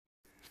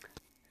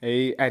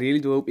Hey, I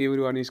really do hope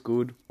everyone is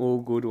good,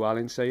 all good, well,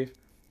 and safe.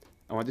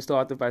 I want to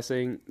start off by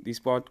saying these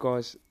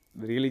podcasts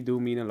really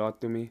do mean a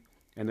lot to me,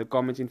 and the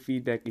comments and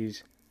feedback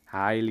is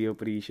highly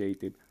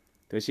appreciated.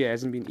 This year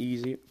hasn't been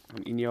easy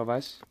on any of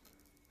us.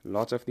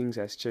 Lots of things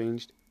has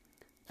changed,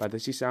 but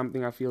this is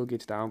something I feel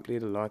gets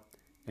downplayed a lot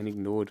and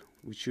ignored,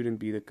 which shouldn't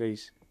be the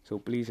case. So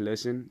please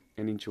listen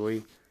and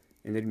enjoy,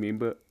 and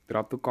remember,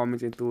 drop the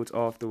comments and thoughts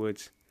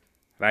afterwards.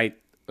 Right?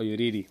 Are you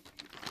ready?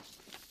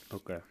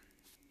 Okay.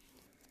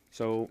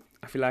 So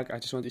I feel like I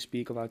just want to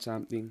speak about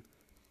something.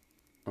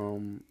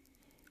 Um,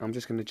 I'm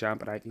just gonna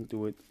jump right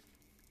into it.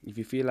 If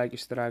you feel like you're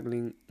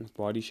struggling with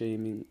body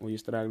shaming or you're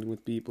struggling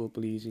with people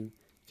pleasing,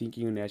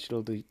 thinking your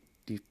natural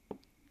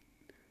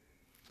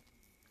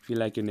feel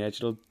like your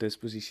natural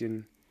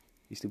disposition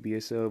is to be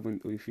a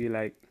servant, or you feel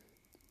like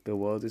the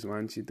world just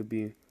wants you to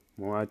be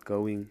more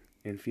outgoing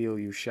and feel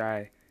you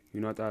shy,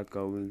 you're not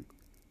outgoing,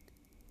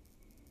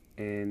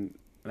 and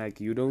like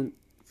you don't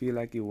feel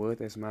like you're worth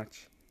as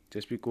much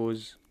just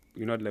because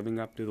you're not living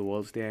up to the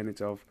world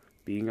standards of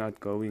being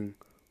outgoing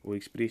or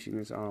expressing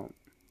yourself.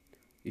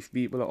 If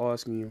people are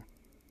asking you,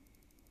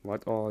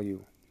 what are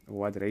you?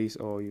 What race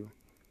are you?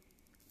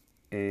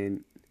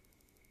 And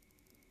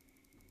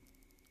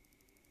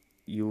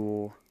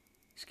your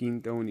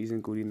skin tone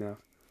isn't good enough.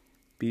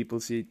 People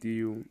say to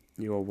you,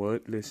 you are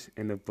worthless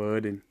and a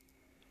burden.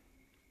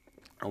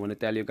 I want to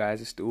tell you guys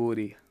a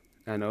story.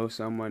 I know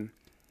someone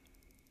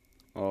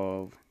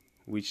of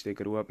which they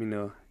grew up in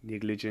a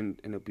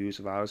negligent and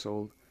abusive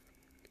household,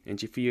 and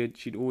she feared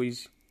she'd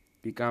always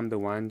become the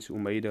ones who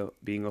made her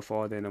being a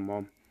father and a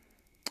mom,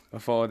 a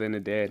father and a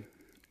dad.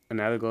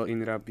 Another girl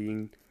ended up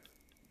being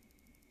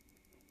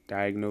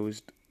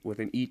diagnosed with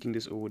an eating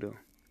disorder,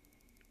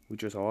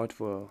 which was hard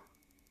for her.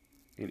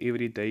 And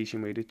every day she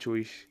made a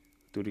choice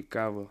to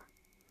recover.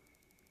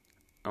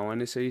 I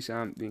want to say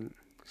something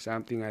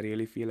I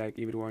really feel like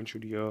everyone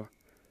should hear.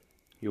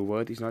 Your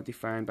worth is not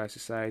defined by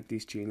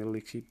society's general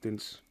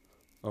acceptance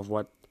of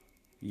what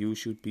you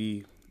should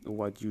be or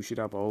what you should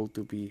uphold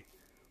to be,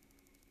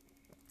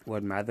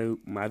 what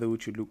motherhood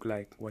should look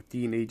like, what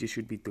teenagers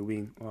should be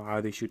doing, or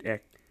how they should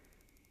act.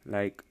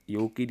 Like,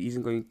 your kid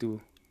isn't going to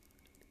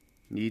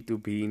need to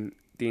be in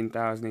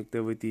 10,000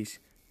 activities,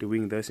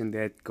 doing this and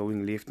that,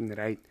 going left and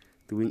right,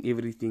 doing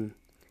everything,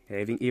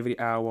 having every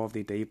hour of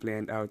the day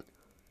planned out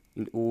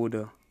in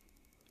order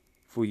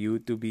for you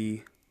to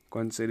be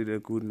considered a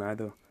good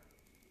mother.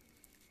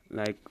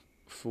 Like,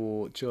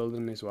 for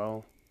children as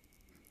well,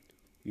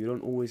 you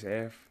don't always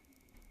have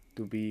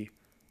to be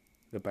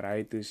the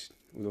brightest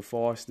or the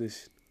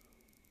fastest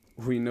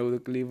or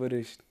the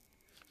cleverest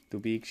to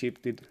be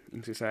accepted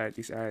in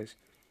society's eyes.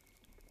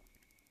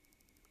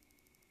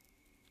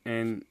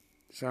 And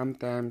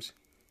sometimes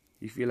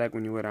you feel like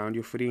when you're around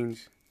your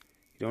friends,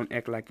 you don't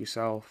act like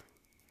yourself,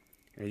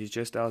 and you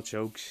just tell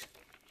jokes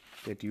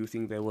that you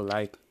think they will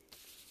like,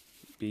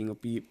 being a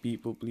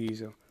people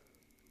pleaser.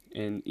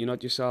 And you're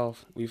not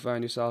yourself. You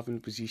find yourself in a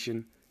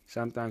position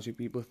sometimes where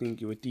people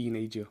think you're a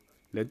teenager,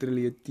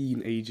 literally a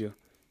teenager,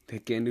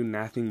 that can do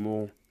nothing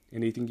more.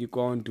 And they think you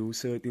can't do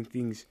certain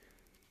things,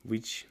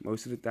 which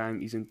most of the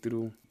time isn't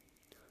true.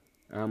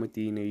 I'm a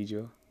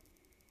teenager.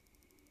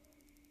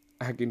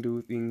 I can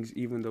do things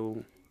even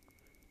though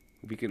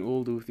we can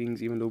all do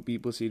things, even though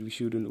people say we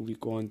shouldn't or we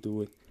can't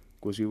do it.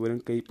 Because we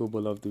weren't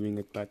capable of doing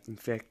it, but in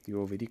fact, you're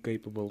already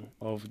capable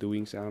of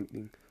doing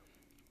something.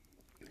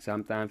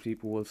 Sometimes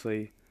people will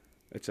say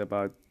it's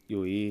about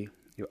your hair,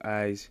 your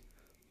eyes,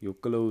 your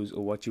clothes,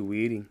 or what you're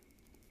wearing.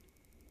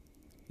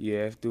 You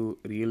have to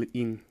reel it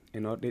in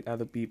and not let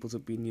other people's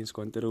opinions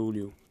control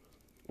you,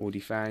 or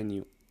define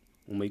you,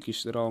 or make you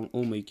strong,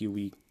 or make you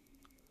weak.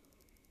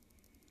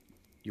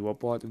 You are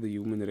part of the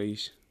human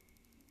race.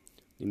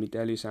 Let me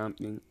tell you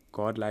something.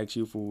 God likes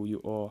you for who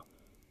you are,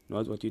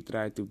 not what you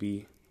try to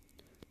be.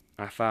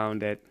 I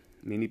found that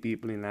many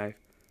people in life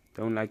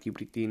don't like you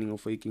pretending or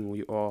faking who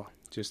you are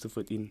just to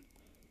fit in.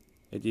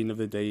 At the end of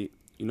the day,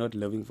 you're not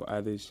living for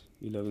others,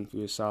 you're living for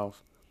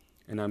yourself.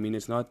 And I mean,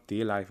 it's not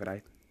their life,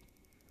 right?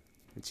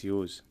 It's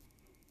yours.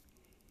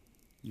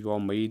 You are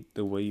made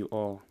the way you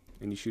are,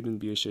 and you shouldn't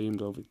be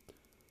ashamed of it.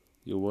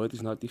 Your worth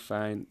is not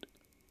defined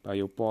by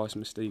your past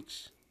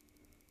mistakes.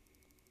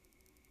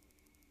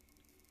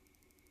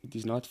 It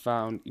is not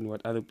found in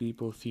what other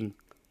people think.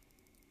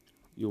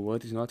 Your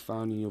worth is not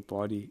found in your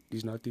body. It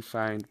is not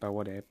defined by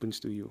what happens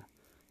to you.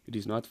 It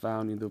is not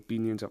found in the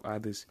opinions of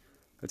others.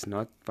 It's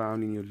not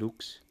found in your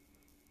looks,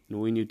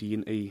 nor in your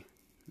DNA,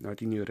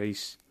 not in your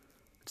race.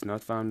 It's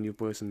not found in your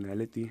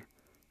personality,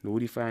 nor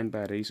defined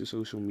by race or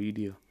social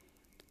media.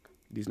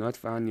 It is not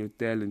found in your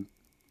talent.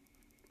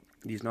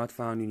 It is not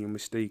found in your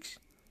mistakes.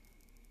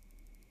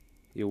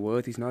 Your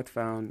worth is not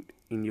found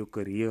in your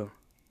career.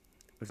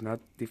 It's not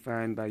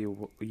defined by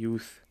your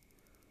youth.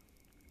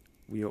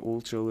 We are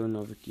all children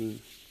of the King.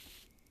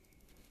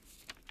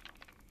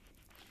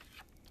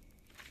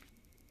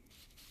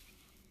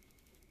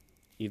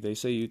 If they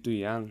say you're too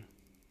young,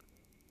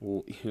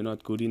 or you're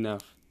not good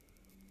enough,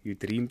 you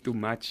dream too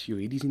much, your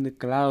head is in the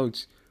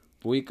clouds,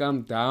 Boy,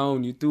 calm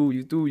down. You're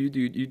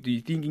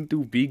thinking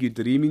too big. You're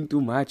dreaming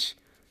too much.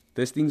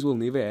 These things will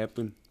never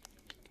happen.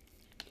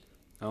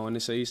 I want to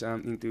say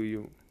something to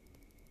you.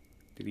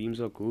 Dreams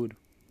are good.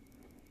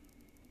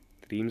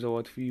 Dreams are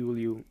what fuel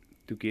you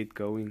to get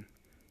going,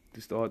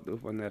 to start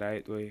off on the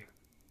right way.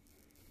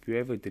 If you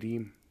have a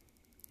dream,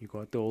 you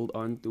got to hold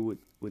on to it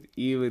with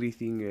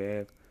everything you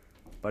have.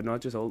 But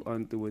not just hold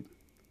on to it,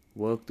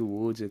 work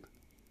towards it.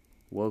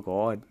 Work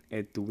hard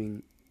at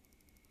doing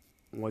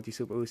what you're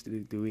supposed to be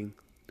doing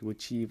to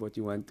achieve what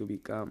you want to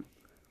become.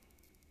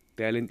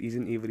 Talent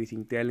isn't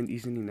everything, talent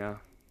isn't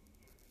enough.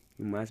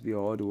 You must be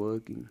hard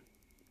working.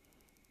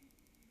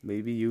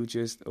 Maybe you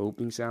just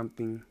hoping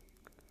something.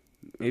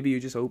 Maybe you're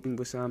just hoping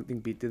for something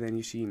better than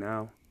you see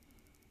now.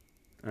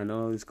 I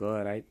know this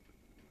girl, right?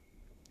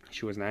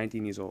 She was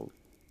 19 years old.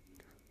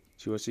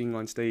 She was singing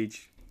on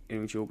stage, and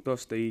when she walked off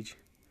stage,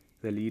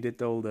 the leader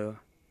told her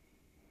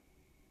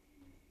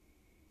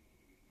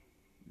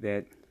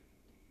that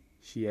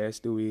she has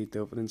to wear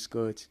different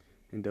skirts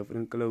and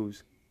different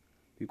clothes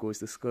because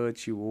the skirt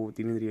she wore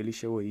didn't really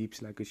show her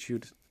hips like it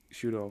should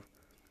have.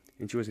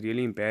 And she was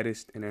really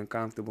embarrassed and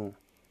uncomfortable.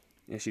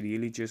 And she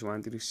really just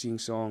wanted to sing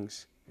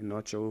songs and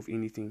not show off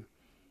anything.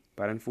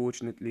 But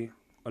unfortunately,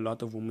 a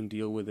lot of women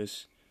deal with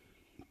this.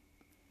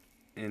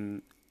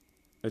 And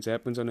it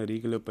happens on a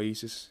regular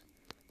basis.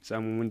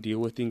 Some women deal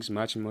with things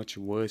much, much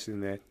worse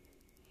than that.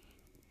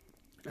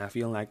 I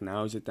feel like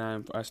now is the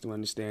time for us to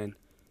understand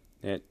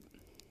that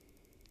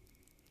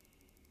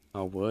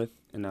our worth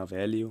and our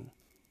value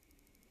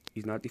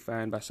is not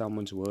defined by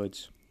someone's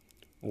words,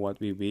 or what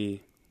we wear,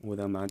 or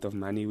the amount of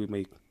money we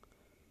make,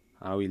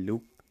 how we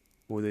look,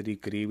 or the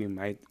degree we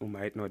might or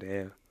might not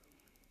have.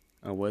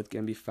 Our worth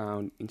can be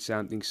found in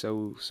something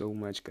so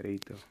much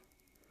greater.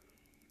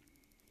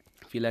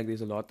 I feel like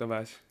there's a lot of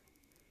us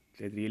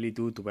that really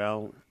do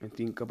dwell and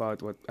think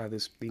about what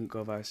others think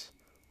of us,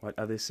 what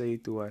others say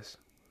to us,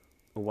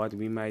 or what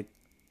we might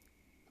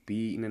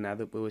be in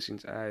another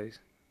person's eyes.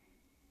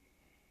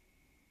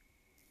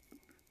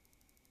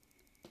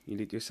 You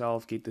let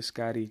yourself get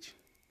discouraged,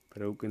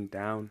 broken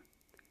down,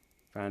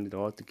 find it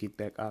hard to get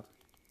back up.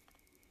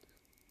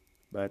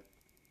 But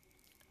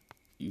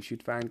you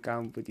should find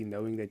comfort in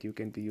knowing that you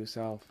can be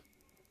yourself,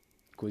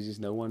 because there's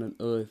no one on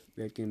earth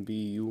that can be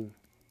you,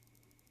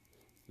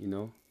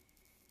 because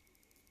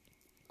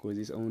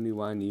there's only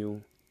one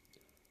you.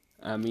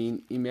 I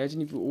mean,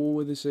 imagine if we all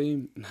were the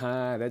same.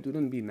 Nah, that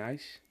wouldn't be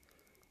nice.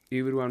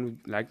 Everyone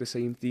would like the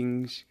same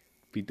things,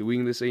 be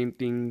doing the same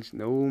things.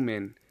 No,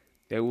 man,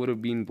 that would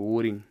have been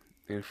boring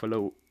and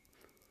flow,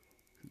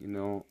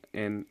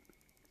 and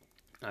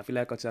I feel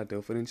like it's our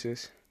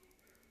differences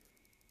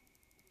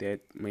that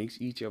makes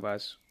each of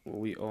us what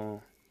we are,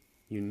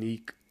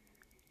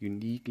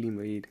 uniquely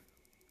made.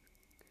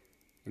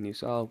 And your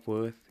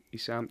self-worth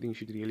is something you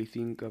should really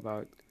think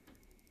about,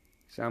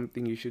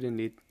 something you shouldn't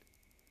let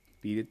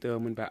be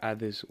determined by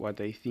others, what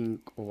they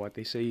think or what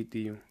they say to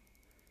you,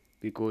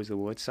 because the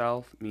word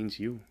self means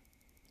you,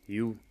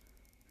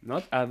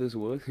 not others'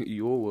 worth,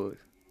 your worth.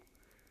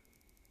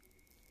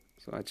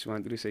 So I just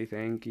wanted to say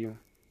thank you,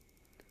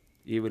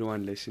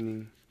 everyone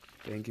listening.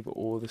 Thank you for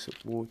all the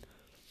support.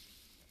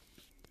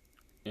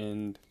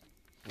 And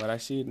what I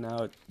see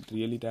now, it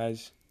really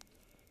does.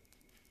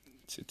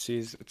 It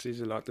says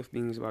a lot of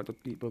things about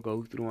what people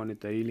go through on a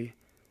daily.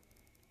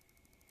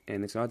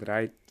 And it's not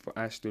right for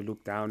us to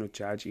look down or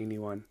judge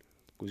anyone,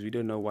 because we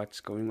don't know what's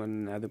going on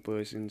in another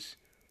person's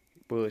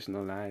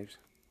personal lives.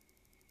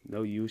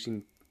 No use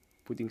in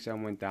putting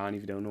someone down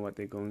if you don't know what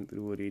they're going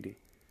through already.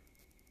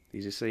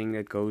 There's a saying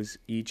that goes,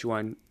 each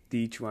one,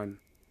 teach one.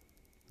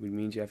 Which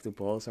means you have to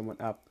ball someone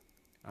up,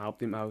 help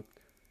them out,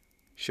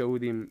 show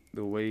them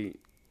the way.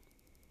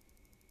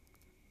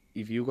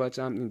 If you got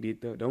something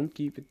better, don't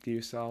keep it to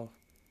yourself.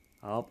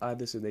 Help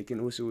others so they can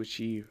also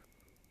achieve.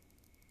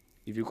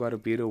 If you got a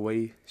better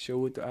way,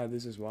 show it to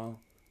others as well.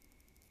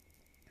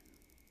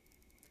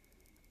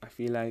 I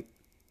feel like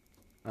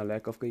a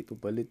lack of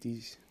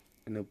capabilities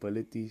and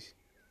abilities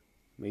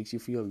makes you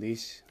feel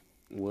less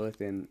worth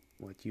than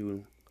what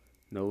you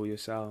know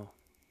yourself.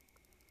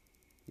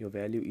 Your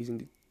value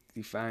isn't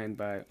defined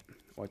by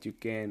what you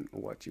can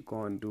or what you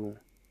can't do.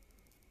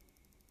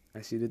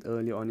 I said it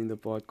earlier on in the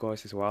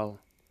podcast as well.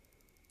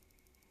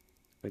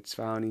 It's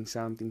found in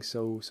something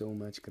so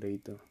much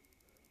greater.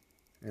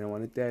 And I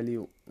want to tell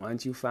you,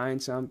 once you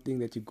find something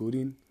that you're good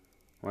in,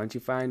 once you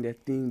find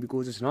that thing,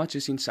 because it's not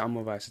just in some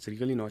of us, it's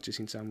really not just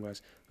in some of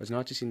us, it's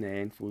not just in a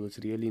handful, it's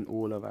really in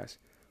all of us.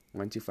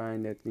 Once you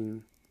find that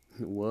thing,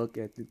 work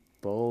at it,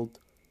 build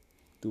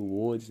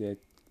towards that.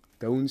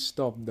 Don't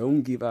stop,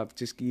 don't give up,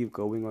 just keep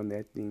going on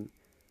that thing,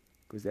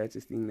 because that's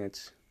the thing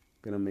that's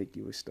going to make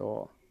you a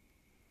star.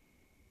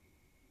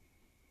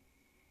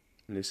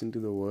 Listen to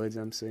the words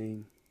I'm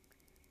saying,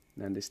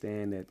 and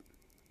understand that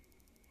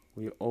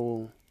we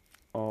all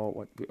are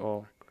what we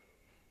are.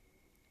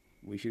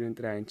 We shouldn't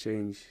try and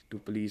change to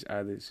please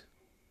others.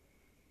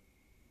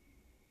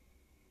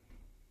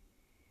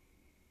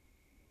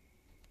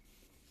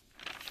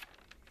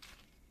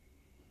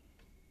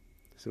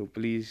 So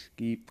please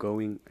keep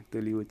going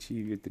until you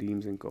achieve your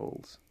dreams and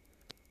goals.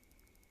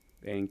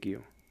 Thank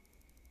you.